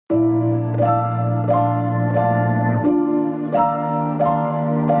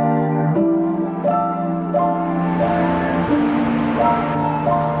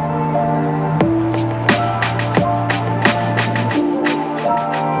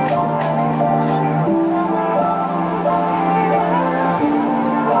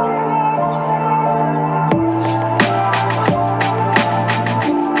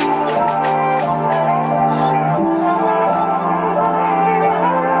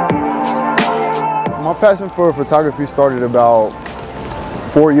My passion for photography started about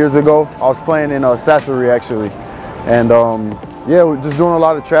 4 years ago. I was playing in Sassery actually, and yeah, we're just doing a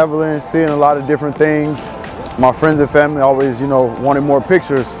lot of traveling, seeing a lot of different things. My friends and family always, wanted more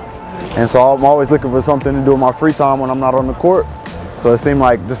pictures, and so I'm always looking for something to do in my free time when I'm not on the court. So it seemed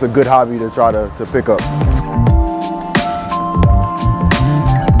like just a good hobby to try to pick up.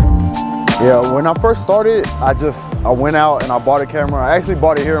 Yeah, when I first started, I went out and I bought a camera. I actually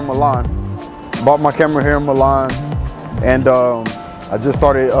bought it here in Milan. Bought my camera here in Milan, and I just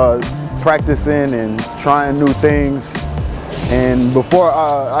started practicing and trying new things. And before,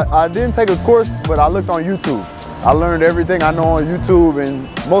 I didn't take a course, but I looked on YouTube. I learned everything I know on YouTube, and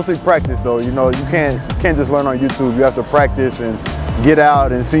mostly practice though. You can't just learn on YouTube. You have to practice and get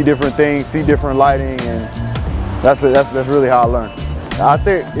out and see different things, see different lighting, and that's really how I learned. I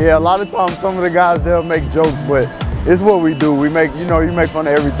think, yeah, a lot of times some of the guys, they'll make jokes, but it's what we do. We make, you make fun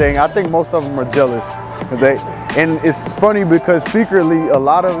of everything. I think most of them are jealous. And it's funny because secretly, a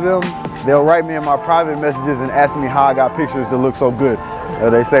lot of them, they'll write me in my private messages and ask me how I got pictures that look so good.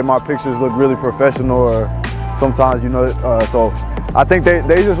 They say my pictures look really professional, or sometimes, so I think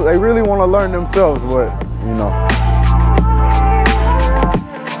they really want to learn themselves, but,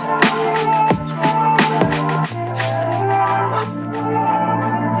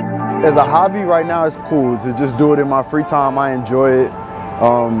 As a hobby right now, it's cool to just do it in my free time. I enjoy it.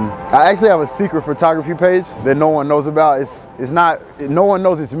 I actually have a secret photography page that no one knows about. No one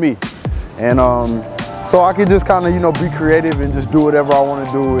knows it's me. And so I can just kind of, be creative and just do whatever I want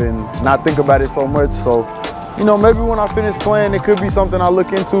to do and not think about it so much. So, maybe when I finish playing, it could be something I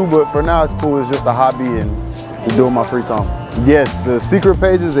look into, but for now it's cool. It's just a hobby and to do in my free time. Yes, the secret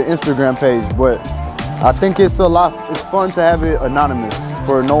page is an Instagram page, but I think it's fun to have it anonymous,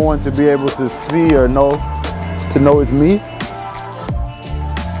 for no one to be able to see or know it's me.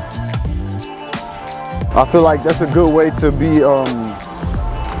 I feel like that's a good way to be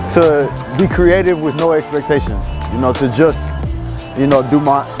creative with no expectations. To just,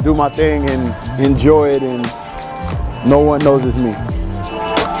 do my thing and enjoy it, and no one knows it's me.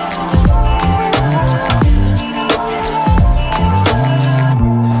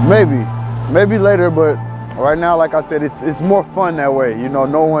 Maybe later, but right now, like I said, it's more fun that way.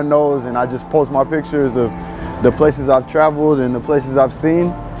 No one knows, and I just post my pictures of the places I've traveled and the places I've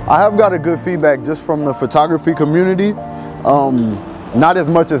seen. I have got a good feedback just from the photography community. Not as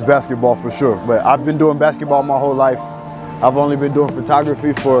much as basketball for sure, but I've been doing basketball my whole life. I've only been doing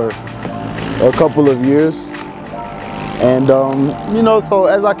photography for a couple of years. And, so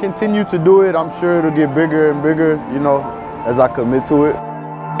as I continue to do it, I'm sure it'll get bigger and bigger, as I commit to it.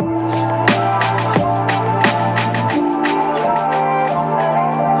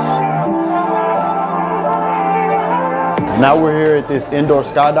 Now we're here at this indoor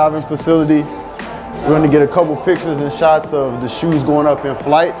skydiving facility. We're going to get a couple pictures and shots of the shoes going up in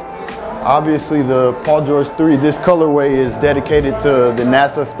flight. Obviously the Paul George 3, this colorway is dedicated to the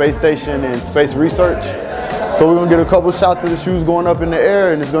NASA space station and space research. So we're going to get a couple shots of the shoes going up in the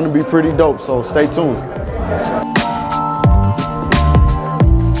air, and it's going to be pretty dope, so stay tuned.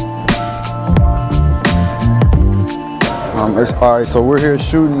 All right, so we're here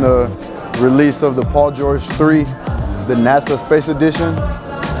shooting the release of the Paul George 3, the NASA Space Edition.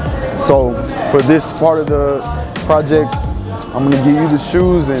 So for this part of the project, I'm gonna give you the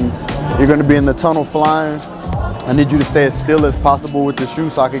shoes, and you're gonna be in the tunnel flying. I need you to stay as still as possible with the shoe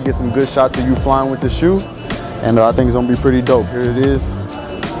so I can get some good shots of you flying with the shoe. And I think it's gonna be pretty dope. Here it is.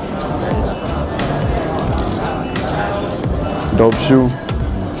 Dope shoe.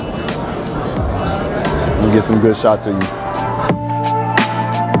 I'm gonna get some good shots of you.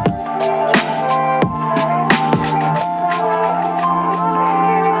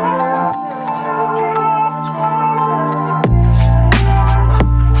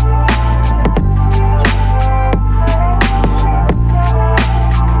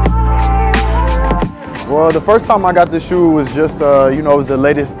 Well, the first time I got this shoe was just, it was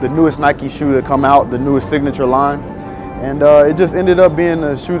the newest Nike shoe to come out, the newest signature line. And it just ended up being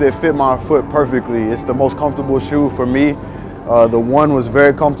a shoe that fit my foot perfectly. It's the most comfortable shoe for me. The 1 was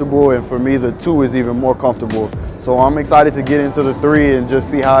very comfortable, and for me, the 2 is even more comfortable. So I'm excited to get into the 3 and just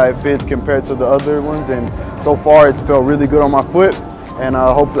see how it fits compared to the other ones. And so far, it's felt really good on my foot. And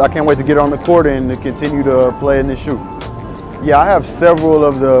I can't wait to get on the court and to continue to play in this shoe. Yeah, I have several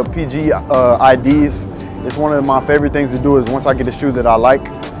of the PG IDs. It's one of my favorite things to do is once I get a shoe that I like,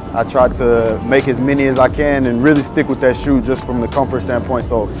 I try to make as many as I can and really stick with that shoe just from the comfort standpoint.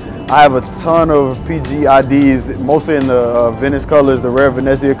 So I have a ton of PG IDs, mostly in the Venice colors, the rare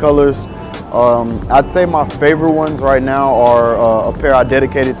Venezia colors. I'd say my favorite ones right now are a pair I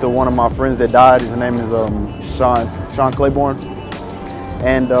dedicated to one of my friends that died. His name is Sean Claiborne.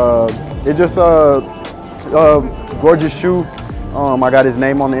 And it's just a gorgeous shoe. I got his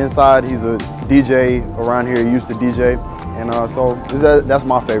name on the inside. He's a DJ around here. He used to DJ. And so that's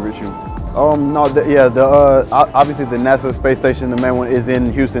my favorite shoe. Obviously the NASA space station, the main one, is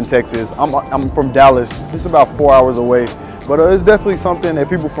in Houston, Texas. I'm from Dallas. It's about 4 hours away. But it's definitely something that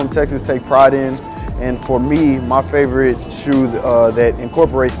people from Texas take pride in. And for me, my favorite shoe that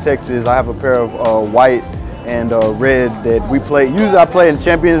incorporates Texas, I have a pair of white and red that we play. Usually I play in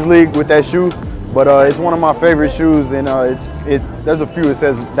Champions League with that shoe, but it's one of my favorite shoes. And there's a few.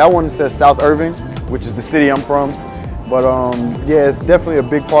 That one says South Irving, which is the city I'm from. But yeah, it's definitely a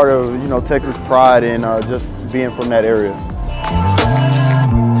big part of Texas pride and just being from that area.